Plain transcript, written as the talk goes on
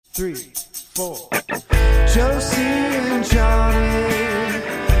3, 4. Josie and Johnny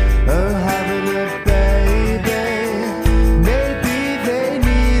are having a baby. Maybe they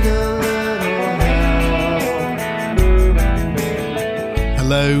need a little help.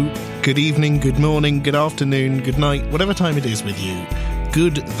 Hello, good evening, good morning, good afternoon, good night, whatever time it is with you.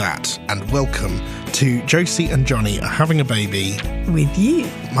 Good that, and welcome to Josie and Johnny are having a baby. With you.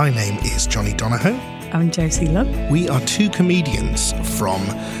 My name is Johnny Donahoe. I'm Josie Love. We are two comedians from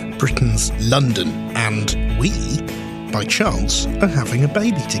Britain's London, and we, by chance, are having a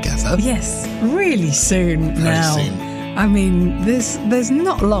baby together. Yes, really soon now. Very soon. I mean, there's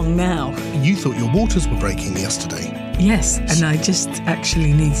not long now. You thought your waters were breaking yesterday. Yes, and I just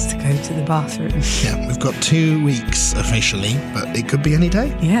actually need to go to the bathroom. Yeah, we've got 2 weeks officially, but it could be any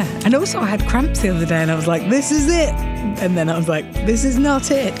day. Yeah, and also I had cramps the other day and I was like, this is it. And then I was like, this is not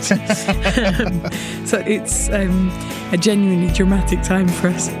it. So it's a genuinely dramatic time for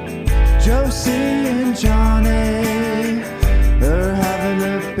us. Josie and Johnny are having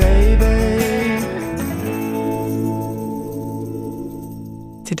a baby.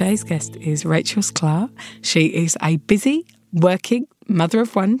 Today's guest is Rachel Sklar. She is a busy, working mother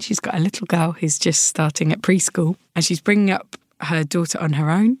of one. She's got a little girl who's just starting at preschool, and she's bringing up her daughter on her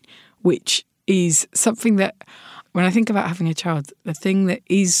own, which is something that, when I think about having a child, the thing that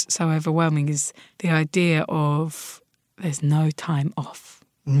is so overwhelming is the idea of there's no time off.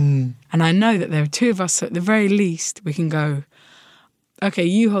 And I know that there are two of us, so at the very least, we can go, okay,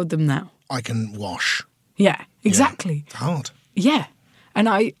 you hold them now. I can wash. Yeah, exactly. Yeah, it's hard. Yeah. And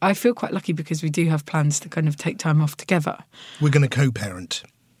I feel quite lucky because we do have plans to kind of take time off together. We're going to co-parent.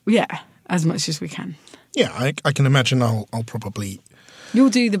 Yeah, as much as we can. Yeah, I can imagine I'll probably... You'll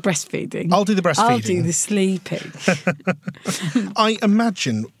do the breastfeeding. I'll do the breastfeeding. I'll do the sleeping. I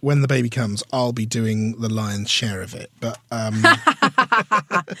imagine when the baby comes, I'll be doing the lion's share of it. But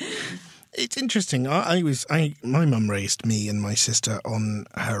it's interesting. My mum raised me and my sister on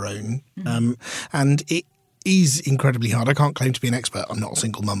her own, and it is incredibly hard. I can't claim to be an expert. I'm not a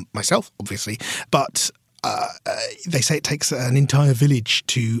single mum myself, obviously, but they say it takes an entire village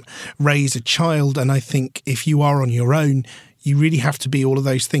to raise a child, and I think if you are on your own, you really have to be all of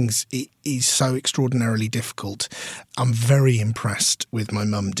those things. It is so extraordinarily difficult. I'm very impressed with my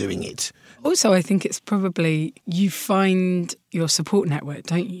mum doing it. Also, I think it's probably you find your support network,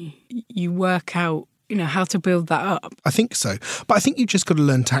 don't you? You work out, how to build that up. I think so. But I think you've just got to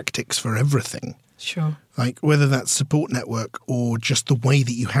learn tactics for everything. Sure. Like whether that's support network or just the way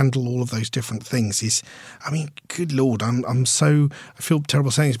that you handle all of those different things is, I mean, good Lord, I feel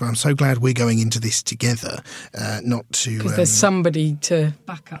terrible saying this, but I'm so glad we're going into this together, not to... Because there's somebody to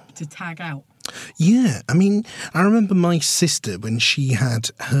back up, to tag out. Yeah, I mean, I remember my sister when she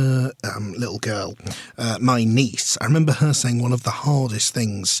had her little girl, my niece. I remember her saying one of the hardest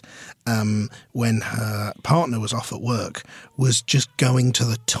things when her partner was off at work was just going to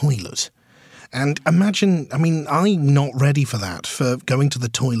the toilet. And imagine, I mean, I'm not ready for that, for going to the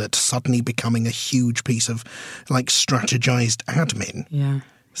toilet suddenly becoming a huge piece of, strategized admin. Yeah.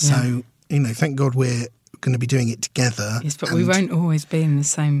 So, thank God we're going to be doing it together. Yes, but we won't always be in the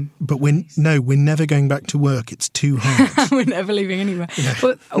same... But we're never going back to work. It's too hard. We're never leaving anywhere. Yeah.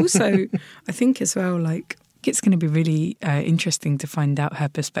 But also, I think as well, it's going to be really interesting to find out her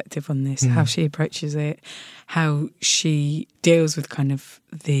perspective on this, how she approaches it, how she deals with kind of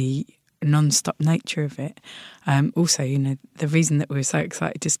the non-stop nature of it. Also, the reason that we're so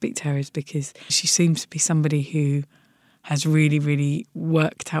excited to speak to her is because she seems to be somebody who has really, really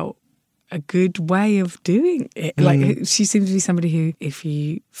worked out a good way of doing it. She seems to be somebody who, if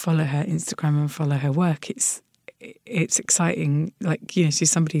you follow her Instagram and follow her work, it's exciting.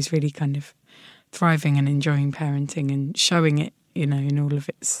 She's somebody who's really kind of thriving and enjoying parenting and showing it, in all of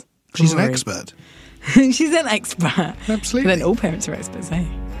its glory. She's an expert. She's an expert. Absolutely. But then all parents are experts, eh?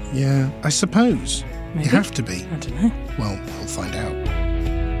 Yeah, I suppose. Maybe. You have to be. I don't know. Well, we'll find out.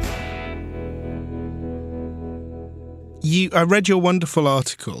 I read your wonderful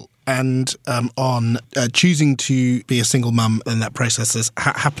article and on choosing to be a single mum and that process is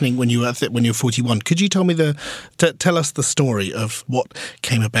happening when you're 41. Could you tell me tell us the story of what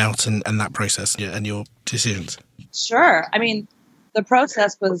came about and that process and your decisions? Sure. I mean, the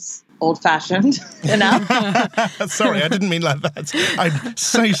process was old-fashioned enough. Sorry, I didn't mean like that. I'm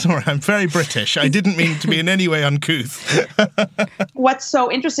so sorry. I'm very British. I didn't mean to be in any way uncouth. What's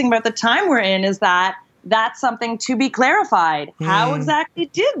so interesting about the time we're in is that that's something to be clarified. How exactly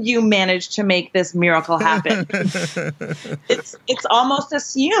did you manage to make this miracle happen? It's almost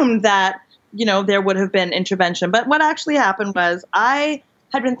assumed that, there would have been intervention. But what actually happened was I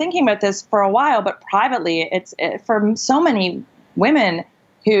had been thinking about this for a while, but privately, for so many women,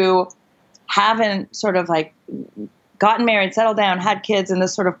 who haven't sort of like gotten married, settled down, had kids in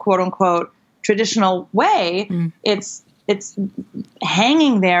this sort of quote unquote traditional way. It's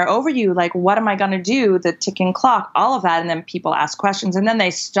hanging there over you. Like, what am I going to do? The ticking clock, all of that. And then people ask questions and then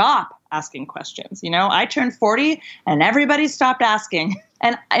they stop asking questions. You know, I turned 40 and everybody stopped asking.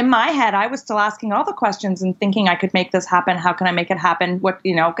 And in my head, I was still asking all the questions and thinking I could make this happen. How can I make it happen? What,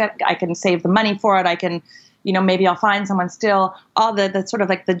 you know, I can save the money for it. I can, you know, maybe I'll find someone still. All the sort of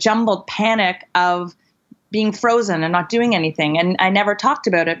like the jumbled panic of being frozen and not doing anything. And I never talked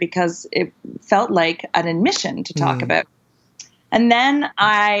about it because it felt like an admission to talk about. And then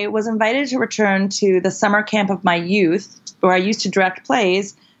I was invited to return to the summer camp of my youth, where I used to direct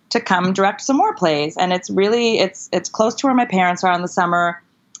plays, to come direct some more plays. And it's really, it's close to where my parents are in the summer.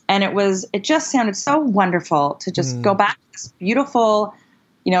 And it just sounded so wonderful to just go back to this beautiful,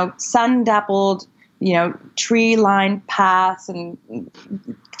 you know, sun-dappled, you know, tree-lined paths and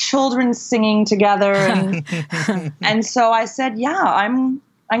children singing together. And so I said, yeah, I'm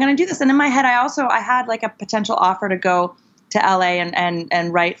going to do this. And in my head, I had like a potential offer to go to LA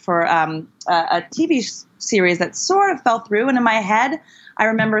and write for a TV series that sort of fell through. And in my head, I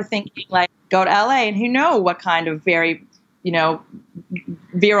remember thinking, like, go to LA and who knows what kind of very, you know,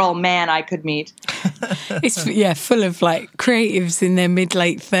 virile man I could meet. It's full of like creatives in their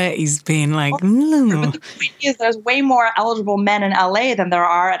mid-late 30s being like, But the point is, there's way more eligible men in LA than there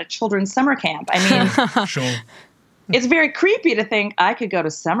are at a children's summer camp. I mean, Sure. It's very creepy to think I could go to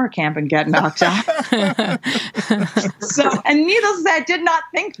summer camp and get knocked out. And needless to say, I did not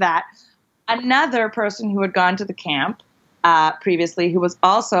think that. Another person who had gone to the camp previously, who was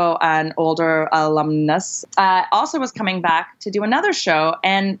also an older alumnus, also was coming back to do another show.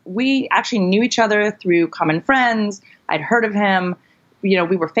 And we actually knew each other through common friends. I'd heard of him. You know,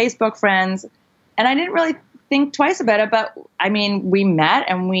 we were Facebook friends. And I didn't really think twice about it. But, I mean, we met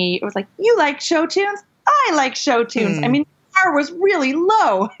and it was like, you like show tunes? I like show tunes. I mean, the bar was really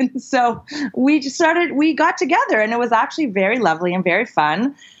low. And so we got together and it was actually very lovely and very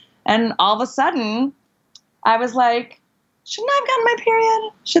fun. And all of a sudden I was like, shouldn't I have gotten my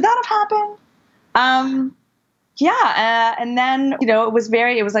period? Should that have happened? And then, you know, it was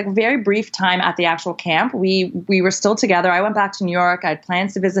like a very brief time at the actual camp. We were still together. I went back to New York. I had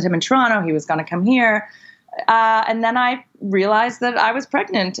plans to visit him in Toronto. He was going to come here. And then I realized that I was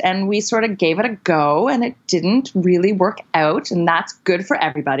pregnant and we sort of gave it a go and it didn't really work out. And that's good for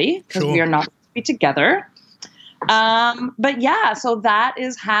everybody because we are not supposed to be together. But yeah, so that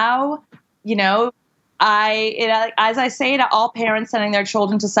is how, you know, as I say to all parents sending their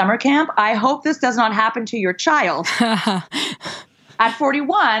children to summer camp, I hope this does not happen to your child. At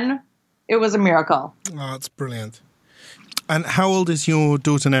 41, it was a miracle. Oh, that's brilliant. And how old is your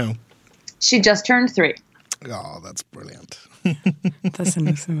daughter now? She just turned 3. Oh, that's brilliant. That's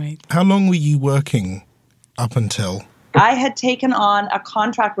amazing. How long were you working up until? I had taken on a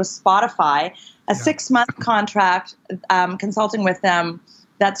contract with Spotify, a 6-month contract, consulting with them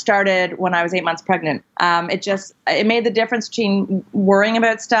that started when I was 8 months pregnant. It made the difference between worrying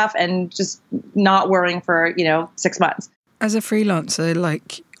about stuff and just not worrying for, 6 months. As a freelancer,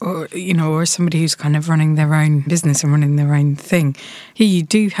 or somebody who's kind of running their own business and running their own thing, you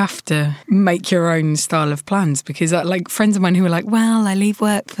do have to make your own style of plans because friends of mine who are like, well, I leave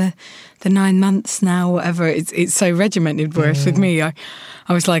work for the 9 months now, whatever. It's so regimented. Whereas with me, I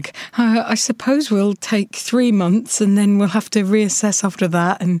was like, I suppose we'll take 3 months and then we'll have to reassess after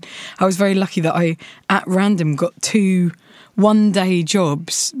that. And I was very lucky that I, at random, got 2 one-day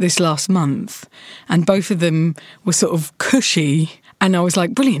jobs this last month, and both of them were sort of cushy. And I was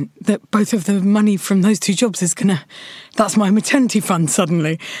like, brilliant, that both of the money from those 2 jobs that's my maternity fund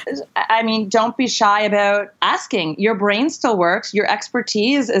suddenly. I mean, don't be shy about asking. Your brain still works, your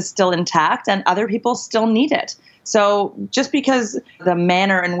expertise is still intact, and other people still need it. So just because the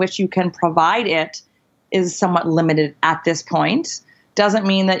manner in which you can provide it is somewhat limited at this point, doesn't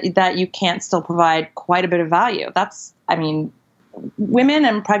mean that you can't still provide quite a bit of value. Women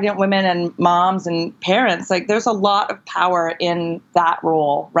and pregnant women and moms and parents, there's a lot of power in that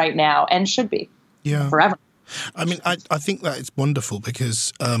role right now and should be forever. I mean, I think that it's wonderful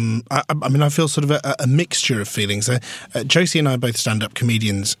because, I feel sort of a mixture of feelings. Josie and I are both stand-up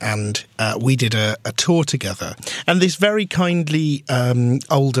comedians, and we did a tour together. And this very kindly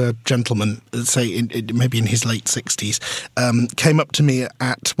older gentleman, say maybe in his late 60s, came up to me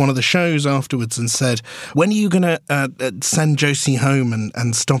at one of the shows afterwards and said, when are you going to send Josie home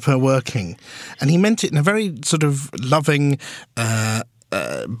and stop her working? And he meant it in a very sort of loving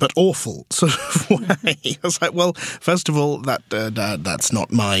but awful sort of way. I was like, well, first of all, that's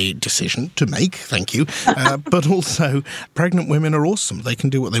not my decision to make, thank you. But also, pregnant women are awesome. They can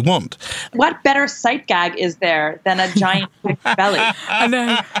do what they want. What better sight gag is there than a giant belly? I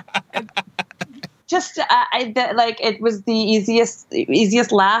know. Just it was the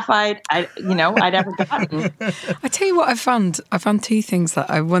easiest laugh I'd ever gotten. I tell you what I found. I found two things that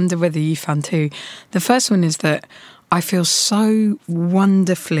I wonder whether you found too. The first one is that I feel so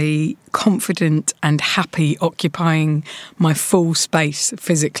wonderfully confident and happy occupying my full space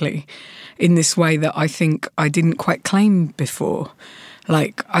physically in this way that I think I didn't quite claim before.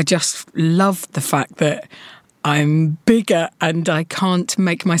 Like, I just love the fact that I'm bigger and I can't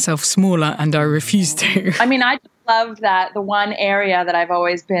make myself smaller, and I refuse to. I mean, I love that the one area that I've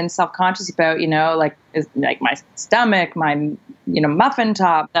always been self-conscious about, is like my stomach, my, muffin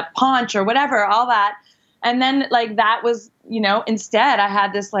top, the paunch or whatever, all that. And then like that was, instead I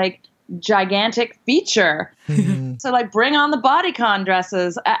had this like gigantic feature. So like bring on the bodycon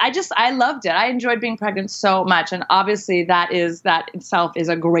dresses. I loved it. I enjoyed being pregnant so much. And obviously that itself is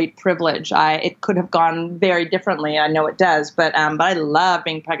a great privilege. It could have gone very differently. I know it does, but I love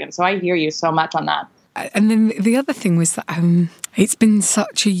being pregnant. So I hear you so much on that. And then the other thing was that it's been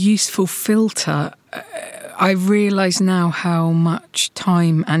such a useful filter. I realise now how much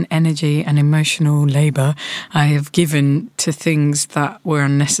time and energy and emotional labour I have given to things that were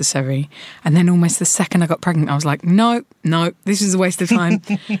unnecessary. And then almost the second I got pregnant, I was like, no, this is a waste of time.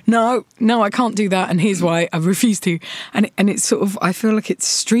 No, I can't do that. And here's why I refuse to. And it's sort of, I feel like it's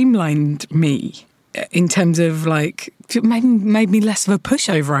streamlined me in terms of like, made me less of a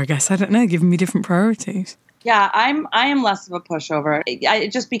pushover, I guess. I don't know, giving me different priorities. Yeah, I am less of a pushover.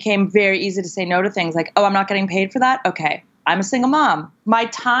 It just became very easy to say no to things like, oh, I'm not getting paid for that? Okay, I'm a single mom. My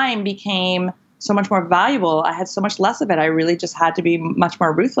time became so much more valuable. I had so much less of it. I really just had to be much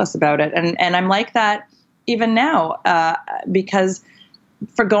more ruthless about it. And I'm like that even now because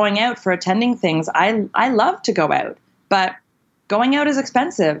for going out, for attending things, I love to go out. But going out is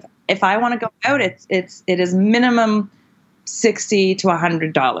expensive. If I want to go out, it is minimum $60 to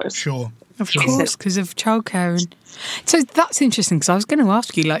 $100. Sure. Of course, because of childcare. And so that's interesting, because I was going to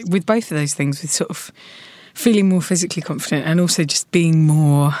ask you, like, with both of those things, with sort of feeling more physically confident and also just being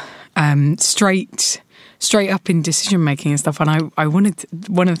more straight up in decision making and stuff. And I wanted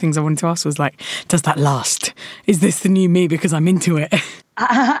one of the things I wanted to ask was like, does that last? Is this the new me because I'm into it?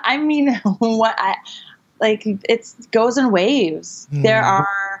 I mean, it goes in waves. There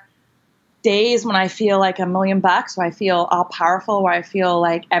are days when I feel like $1 million, where I feel all powerful, where I feel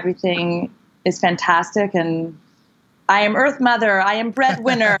like everything is fantastic and I am Earth Mother, I am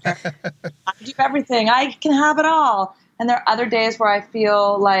breadwinner, I do everything, I can have it all. And there are other days where I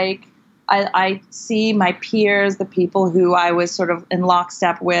feel like I see my peers, the people who I was sort of in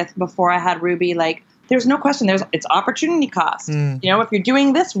lockstep with before I had Ruby, like there's no question, it's opportunity cost. If you're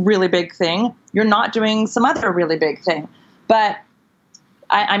doing this really big thing, you're not doing some other really big thing. But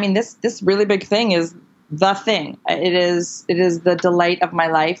I mean, this really big thing is the thing. It is the delight of my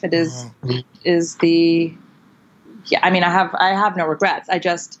life. It is the, I mean, I have no regrets. I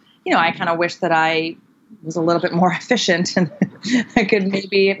just, I kind of wish that I was a little bit more efficient and I could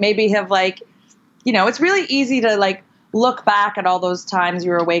maybe have like, it's really easy to like look back at all those times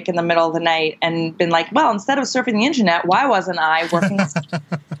you were awake in the middle of the night and been like, well, instead of surfing the internet, why wasn't I working?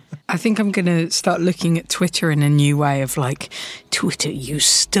 I think I'm going to start looking at Twitter in a new way of like, Twitter, you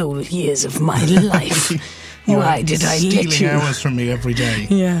stole years of my life. Why did I let you? Stealing hours from me every day.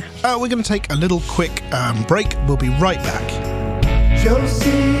 Yeah. We're going to take a little quick break. We'll be right back. Josie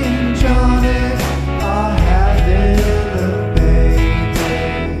and Johnny are having a baby.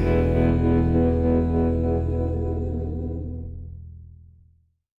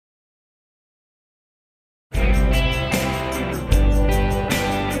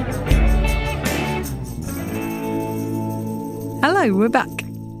 Hello, we're back.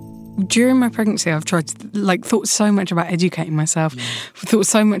 During my pregnancy, I've thought so much about educating myself, thought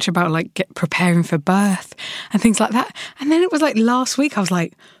so much about preparing for birth and things like that. And then it was like last week, I was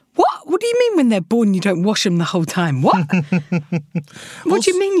like, what do you mean when they're born you don't wash them the whole time? What? What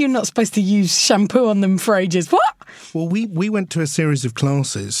do you mean you're not supposed to use shampoo on them for ages? What? Well, we went to a series of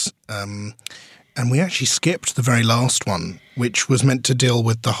classes and we actually skipped the very last one, which was meant to deal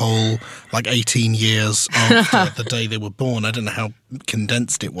with the whole, 18 years after the day they were born. I don't know how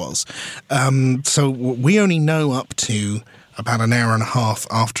condensed it was. So we only know up to about an hour and a half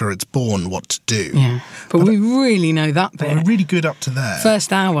after it's born what to do. Yeah, but we really know that bit. We're really good up to there.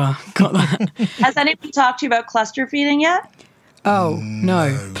 First hour, got that. Has anybody talked to you about cluster feeding yet? Oh,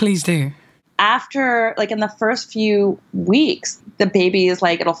 no, please do. After, in the first few weeks, the baby is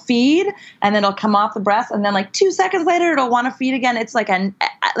like, it'll feed and then it'll come off the breast. And then like 2 seconds later, it'll want to feed again. It's like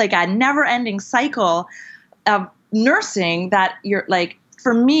a never ending cycle of nursing that you're like,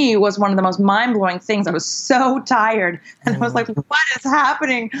 for me, was one of the most mind-blowing things. I was so tired. And I was like, what is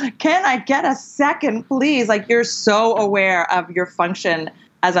happening? Can I get a second, please? Like, you're so aware of your function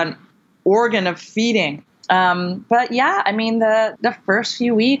as an organ of feeding. But yeah, I mean, the first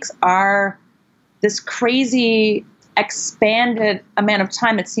few weeks are this crazy expanded amount of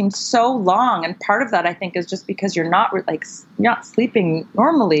time. It seems so long. And part of that, I think, is just because you're not sleeping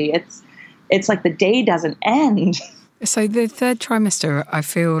normally. It's like the day doesn't end. So the third trimester, I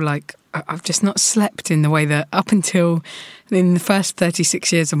feel like I've just not slept in the way that up until in the first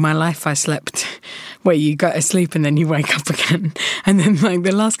 36 years of my life, I slept where you go to sleep and then you wake up again. And then like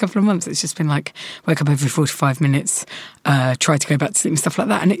the last couple of months, it's just been like wake up every 45 minutes, try to go back to sleep and stuff like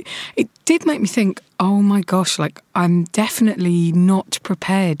that. And it did make me think, oh my gosh, like I'm definitely not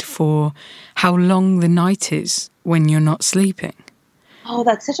prepared for how long the night is when you're not sleeping. Oh,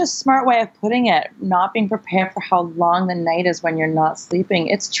 that's such a smart way of putting it. Not being prepared for how long the night is when you're not sleeping.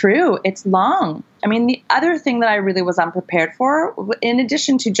 It's true. It's long. I mean, the other thing that I really was unprepared for, in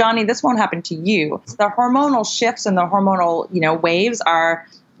addition to Johnny, this won't happen to you. The hormonal shifts and the hormonal, waves are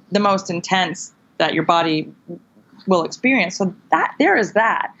the most intense that your body will experience. So there is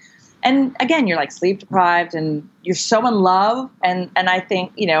that. And again, you're like sleep deprived and you're so in love. And I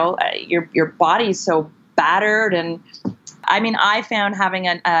think, your body's so battered. And I mean, I found having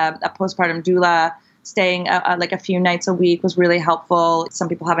a postpartum doula staying like a few nights a week was really helpful. Some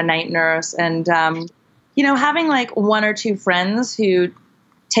people have a night nurse, and having like one or two friends who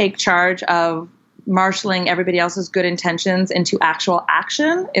take charge of marshaling everybody else's good intentions into actual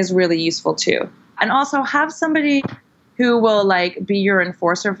action is really useful too. And also have somebody who will like be your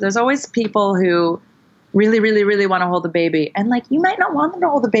enforcer. There's always people who really, really, really want to hold the baby, and like you might not want them to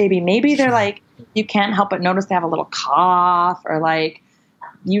hold the baby. Maybe they're like, you can't help but notice they have a little cough, or like,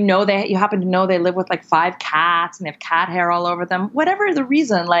 you happen to know they live with like 5 cats and they have cat hair all over them. Whatever the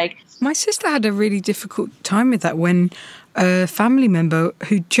reason, like. My sister had a really difficult time with that when a family member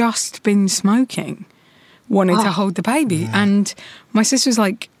who'd just been smoking wanted to hold the baby. And my sister was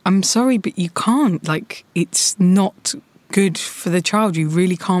like, I'm sorry, but you can't. Like, it's not good for the child. You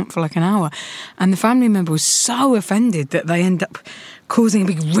really can't for like an hour. And the family member was so offended that they end up causing a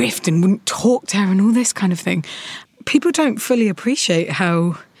big rift and wouldn't talk to her and all this kind of thing. People don't fully appreciate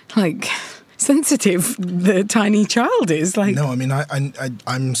how like sensitive the tiny child is. Like, no, I mean,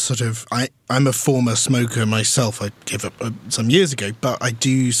 I'm a former smoker myself. I gave up some years ago, but I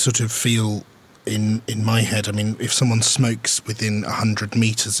do sort of feel in my head, I mean, if someone smokes within 100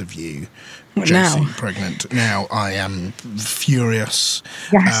 meters of you, Josie, pregnant, now I am furious.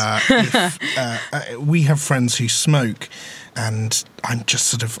 Yes. We have friends who smoke, and I'm just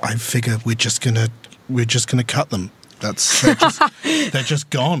sort of, I figure we're just gonna cut them. They're just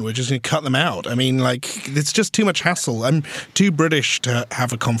gone. We're just going to cut them out. I mean, like, it's just too much hassle. I'm too British to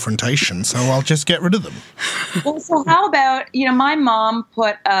have a confrontation, so I'll just get rid of them. Well, so how about, my mom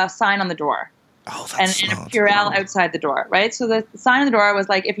put a sign on the door. Oh, that's and a Purell outside the door, right? So the sign on the door was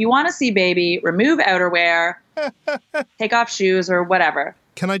like, if you want to see baby, remove outerwear, take off shoes or whatever.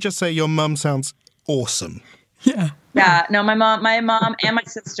 Can I just say your mum sounds awesome? Yeah. Yeah, no, my mom and my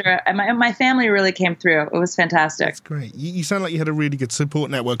sister and my family really came through. It was fantastic. That's great. You sound like you had a really good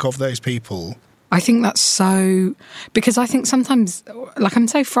support network of those people. I think that's so, because I think sometimes, like, I'm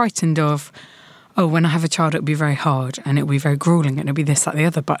so frightened of, when I have a child, it'll be very hard and it'll be very grueling and it'll be this, that, the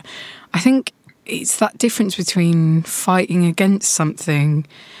other. But I think it's that difference between fighting against something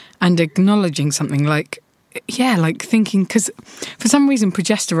and acknowledging something, like thinking, because for some reason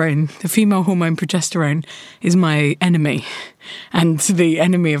progesterone, the female hormone progesterone, is my enemy and the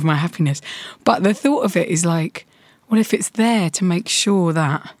enemy of my happiness. But the thought of it is like, well, if it's there to make sure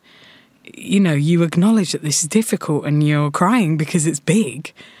that, you acknowledge that this is difficult and you're crying because it's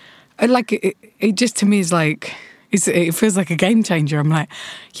big, like it just to me is like, it feels like a game changer. I'm like,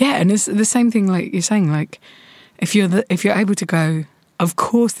 yeah, and it's the same thing like you're saying, like if you're able to go, of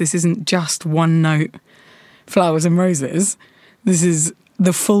course this isn't just one note flowers and roses, this is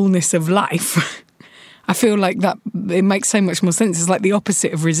the fullness of life. I feel like that it makes so much more sense. It's like the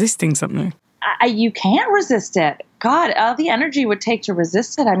opposite of resisting something. You can't resist it. God, all the energy it would take to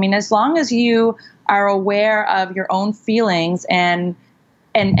resist it. I mean, as long as you are aware of your own feelings and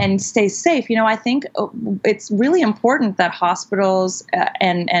stay safe. I think it's really important that hospitals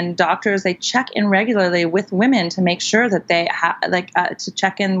and doctors, they check in regularly with women to make sure that they have to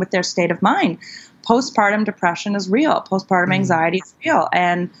check in with their state of mind. Postpartum depression is real. Postpartum anxiety is real.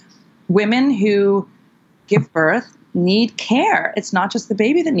 And women who give birth need care. It's not just the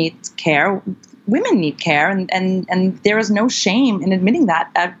baby that needs care. Women need care. And there is no shame in admitting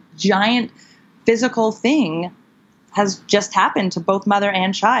that. A giant physical thing has just happened to both mother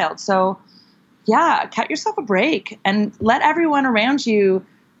and child. So yeah, cut yourself a break and let everyone around you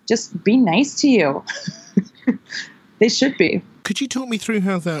just be nice to you. They should be. Could you talk me through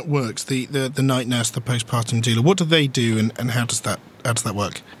how that works? The night nurse, the postpartum doula. What do they do, and how does that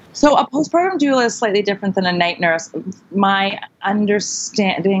work? So a postpartum doula is slightly different than a night nurse. My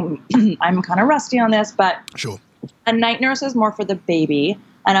understanding, I'm kind of rusty on this, but sure, a night nurse is more for the baby,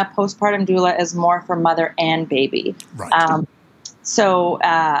 and a postpartum doula is more for mother and baby. Right. So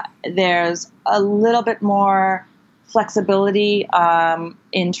there's a little bit more flexibility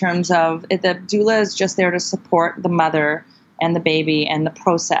in terms of the doula is just there to support the mother and the baby and the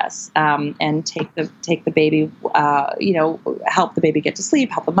process, and take the baby, help the baby get to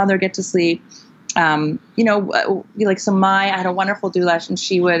sleep, help the mother get to sleep. I had a wonderful doula, and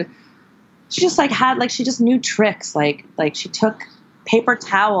she just knew tricks. Like she took paper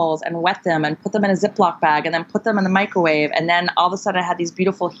towels and wet them and put them in a Ziploc bag and then put them in the microwave. And then all of a sudden I had these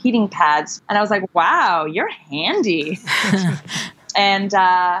beautiful heating pads. And I was like, wow, you're handy. And,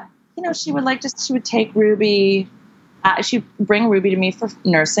 she would take Ruby, she'd bring Ruby to me for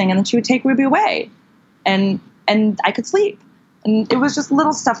nursing, and then she would take Ruby away and I could sleep. And it was just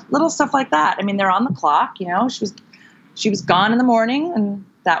little stuff like that. I mean, they're on the clock, she was gone in the morning, and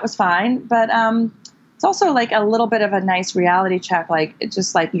that was fine. But, it's also like a little bit of a nice reality check. Like, it's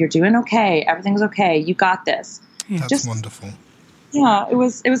just like, you're doing okay. Everything's okay. You got this. That's wonderful. Yeah, it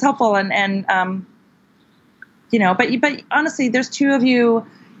was helpful. But honestly, there's two of you.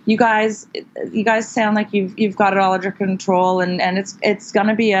 You guys sound like you've got it all under control, and it's going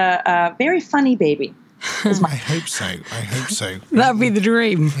to be a very funny baby. I hope so. That'd be the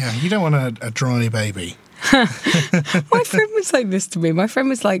dream. Yeah, you don't want a dry baby. My friend was saying this to me. My friend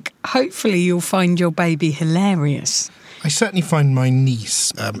was like, hopefully you'll find your baby hilarious. I certainly find my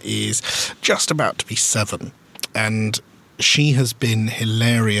niece is just about to be 7, and she has been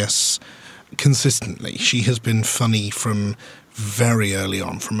hilarious consistently. She has been funny from very early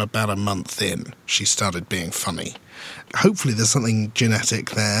on, from about a month in. She started being funny. Hopefully there's something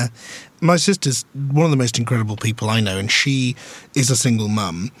genetic there. My sister's one of the most incredible people I know, and she is a single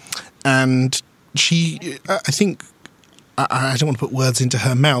mum, and she, I think, I don't want to put words into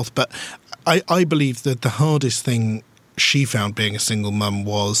her mouth, but I believe that the hardest thing she found being a single mum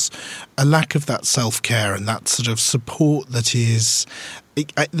was a lack of that self-care and that sort of support that is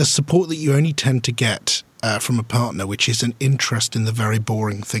the support that you only tend to get from a partner, which is an interest in the very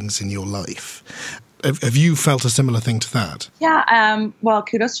boring things in your life. Have you felt a similar thing to that? Yeah. Well,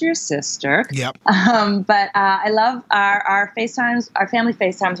 kudos to your sister. Yep. But I love our FaceTimes. Our family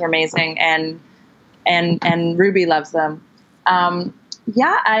FaceTimes are amazing, and Ruby loves them.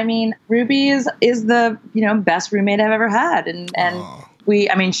 Yeah, I mean, Ruby is the best roommate I've ever had, and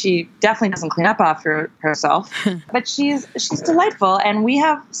she definitely doesn't clean up after herself, but she's delightful, and we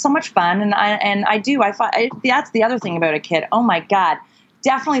have so much fun, and I find that's the other thing about a kid. Oh my God,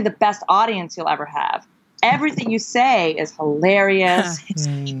 definitely the best audience you'll ever have. Everything you say is hilarious.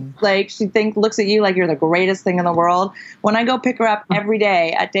 Like, she looks at you like you're the greatest thing in the world. When I go pick her up every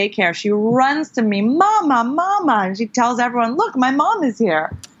day at daycare, she runs to me, Mama, Mama, and she tells everyone, look, my mom is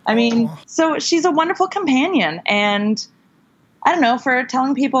here. I mean, so she's a wonderful companion. And I don't know, for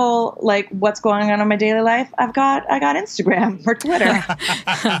telling people like what's going on in my daily life, I got Instagram or Twitter.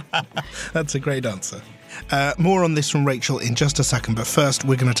 That's a great answer. More on this from Rachel in just a second, but first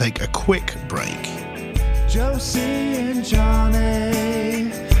we're going to take a quick break. Josie and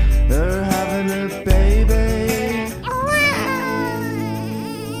Johnny, they're having a baby.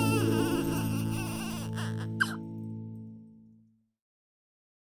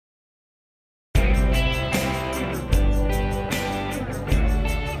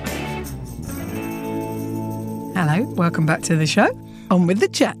 Hello, welcome back to the show. On with the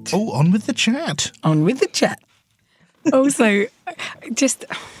chat. Oh, on with the chat. On with the chat. Also,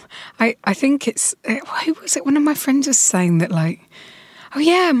 I think it's, who was it? One of my friends was saying that, like, oh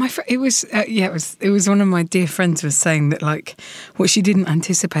yeah, it was one of my dear friends was saying that, like, what she didn't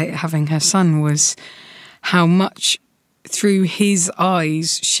anticipate having her son was how much through his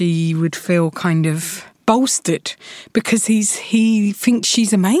eyes she would feel kind of bolstered because he thinks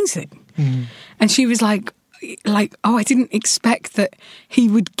she's amazing. And she was like, oh, I didn't expect that he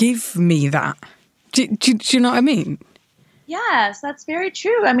would give me that. Do you know what I mean? Yes, that's very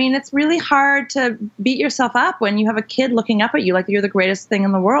true. I mean, it's really hard to beat yourself up when you have a kid looking up at you like you're the greatest thing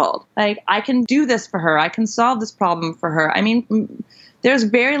in the world. Like, I can do this for her. I can solve this problem for her. I mean, there's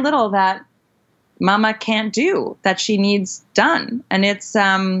very little that Mama can't do, that she needs done. And it's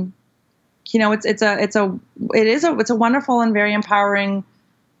it's a wonderful and very empowering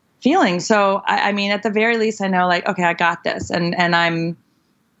feeling. So I mean, at the very least, I know, like, okay, I got this, and I'm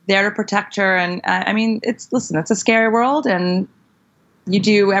there to protect her. And I mean, it's a scary world, and you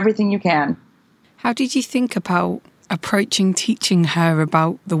do everything you can. How did you think about approaching teaching her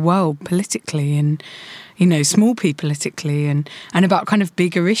about the world politically and, small p politically and about kind of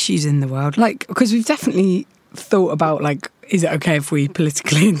bigger issues in the world? Like, because we've definitely thought about, like, is it okay if we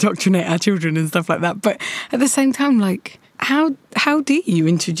politically indoctrinate our children and stuff like that? But at the same time, like, how do you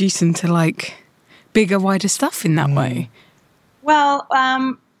introduce them to, like, bigger, wider stuff in that way? Well, I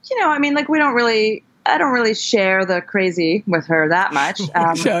mean, like, I don't really share the crazy with her that much.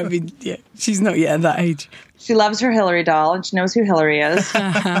 Sure, I mean, yeah, she's not yet at that age. She loves her Hillary doll, and she knows who Hillary is.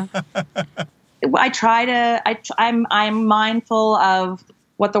 I'm mindful of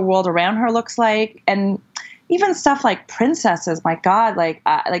what the world around her looks like, and even stuff like princesses. My God, like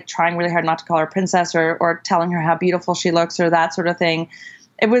trying really hard not to call her princess or telling her how beautiful she looks or that sort of thing.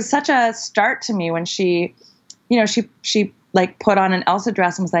 It was such a start to me when she like put on an Elsa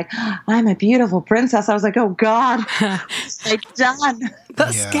dress and was like, I'm a beautiful princess. I was like, oh God, like done.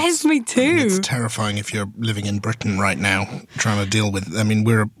 That scares me too. I mean, it's terrifying if you're living in Britain right now, trying to deal with, I mean,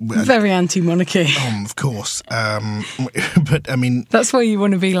 we're very anti-monarchy. Of course. But I mean, that's why you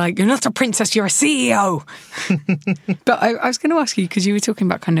want to be like, you're not a princess, you're a CEO. But I was going to ask you, because you were talking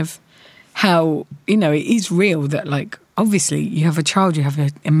about kind of how, it is real that, like, obviously you have a child, you have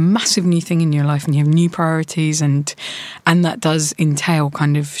a massive new thing in your life, and you have new priorities, and that does entail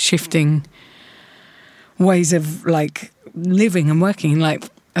kind of shifting ways of, like, living and working. Like,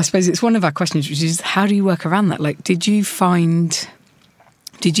 I suppose it's one of our questions, which is, how do you work around that? Like, did you sort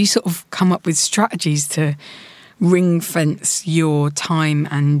of come up with strategies to ring fence your time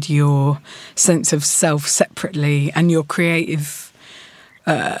and your sense of self separately and your creative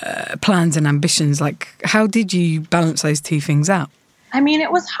plans and ambitions? Like, how did you balance those two things out? I mean,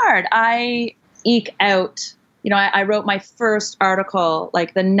 it was hard. I eke out, I wrote my first article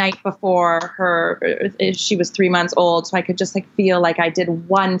like the night before she was 3 months old, so I could just like feel like I did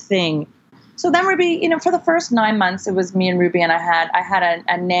one thing. So then Ruby, for the first 9 months, it was me and Ruby, and I had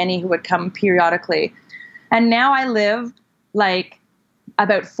a nanny who would come periodically. And now I live like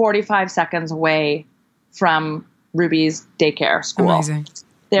about 45 seconds away from Ruby's daycare school. Amazing.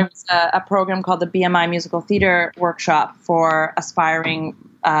 There's a program called the BMI Musical Theatre Workshop for aspiring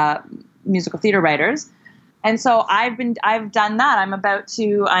musical theatre writers. And so I've done that.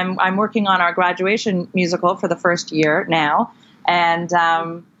 I'm working on our graduation musical for the first year now. And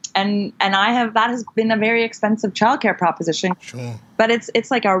that has been a very expensive childcare proposition. Sure. But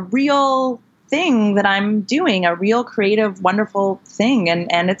it's like a real thing that I'm doing, a real creative, wonderful thing,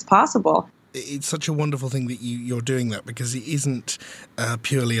 and it's possible. It's such a wonderful thing that you're doing that, because it isn't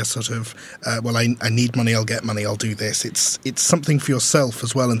purely a sort of, I need money, I'll get money, I'll do this. It's something for yourself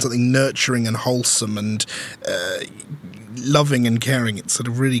as well, and something nurturing and wholesome and loving and caring. It's sort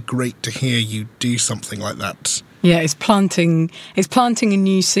of really great to hear you do something like that. Yeah, it's planting a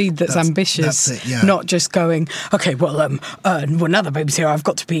new seed that's ambitious, that's it, yeah. Not just going, okay, well, now the baby's here, I've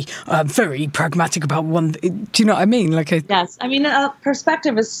got to be very pragmatic about one. Do you know what I mean? Yes, I mean,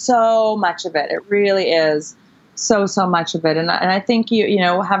 perspective is so much of it. It really is so much of it, and I think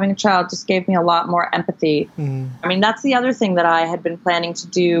having a child just gave me a lot more empathy. I mean, that's the other thing that I had been planning to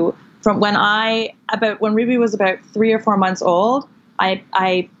do from when Ruby was about 3 or 4 months old.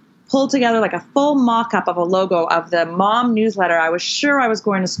 I pulled together like a full mock-up of a logo of the mom newsletter I was sure I was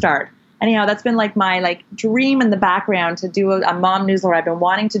going to start. Anyhow, that's been like my dream in the background to do a mom newsletter. I've been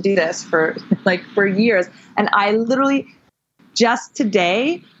wanting to do this for years. And I literally just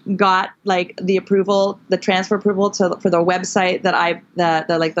today got the transfer approval for the website that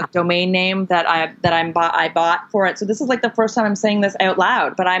the domain name that I bought for it. So this is like the first time I'm saying this out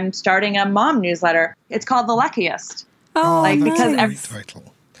loud, but I'm starting a mom newsletter. It's called The Luckiest. Oh, that's because a great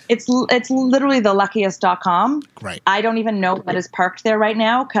title. It's literally theluckiest.com. Great. I don't even know what is parked there right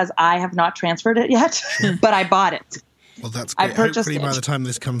now because I have not transferred it yet, but I bought it. Well, that's great. I purchased Hopefully it. by the time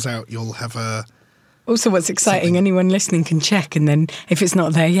this comes out, you'll have a... Also, what's exciting, anyone listening can check, and then if it's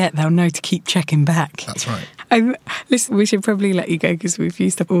not there yet, they'll know to keep checking back. That's right. Listen, we should probably let you go because we've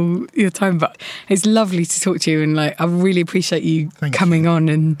used up all your time, but it's lovely to talk to you, and I really appreciate you coming on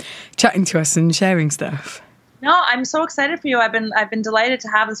and chatting to us and sharing stuff. No, I'm so excited for you. I've been delighted to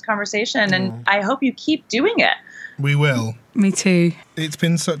have this conversation, and I hope you keep doing it. We will. Me too. It's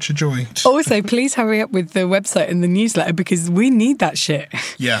been such a joy. Also, please hurry up with the website and the newsletter because we need that shit.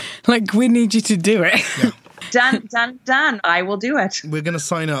 Yeah. We need you to do it. Yeah. Done. I will do it. We're going to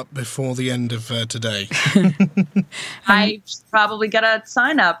sign up before the end of today. I probably got to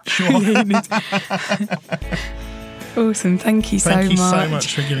sign up. Awesome. Thank you so much. Thank you so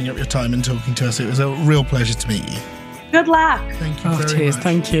much for giving up your time and talking to us. It was a real pleasure to meet you. Good luck. Thank you very cheers. much.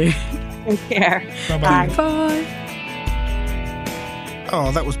 Thank you. Take care. Bye-bye. Bye. Oh,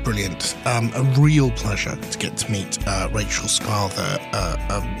 that was brilliant. A real pleasure to get to meet Rachel Sklar,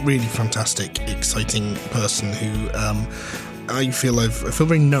 a really fantastic, exciting person who I feel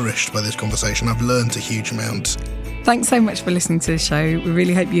very nourished by this conversation. I've learned a huge amount. Thanks so much for listening to the show. We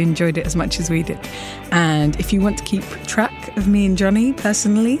really hope you enjoyed it as much as we did. And if you want to keep track of me and Johnny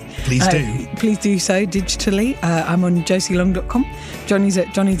personally, please do. Please do so digitally. I'm on josielong.com. Johnny's at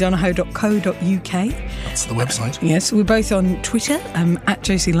johnnydonahoe.co.uk. That's the website. Yes, we're both on Twitter, at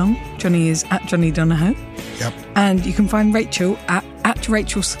Josie Long. Johnny is at Johnny Donahoe. Yep. And you can find Rachel at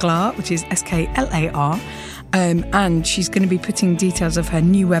Rachel Sklar, which is Sklar. And she's going to be putting details of her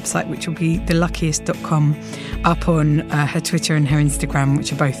new website, which will be theluckiest.com, up on her Twitter and her Instagram,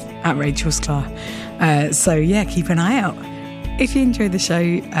 which are both at Rachel Sklar. So, yeah, keep an eye out. If you enjoy the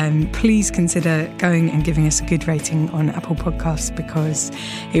show, please consider going and giving us a good rating on Apple Podcasts, because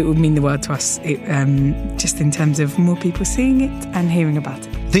it would mean the world to us, just in terms of more people seeing it and hearing about it.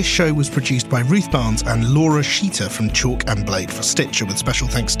 This show was produced by Ruth Barnes and Laura Sheeter from Chalk and Blade for Stitcher, with special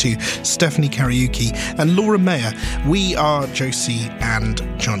thanks to Stephanie Kariuki and Laura Mayer. We are Josie and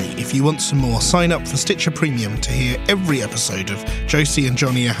Johnny. If you want some more, sign up for Stitcher Premium to hear every episode of Josie and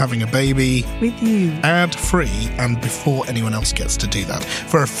Johnny Are Having a Baby with you, ad-free, and before anyone else gets to do that.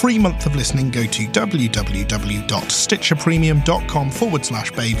 For a free month of listening, go to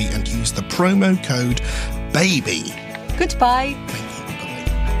www.stitcherpremium.com/baby and use the promo code BABY. Goodbye. Thank you.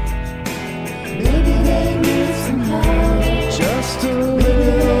 Maybe they need some help, just a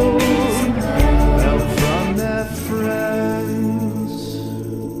little help from their friends.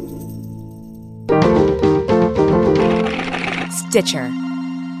 Stitcher.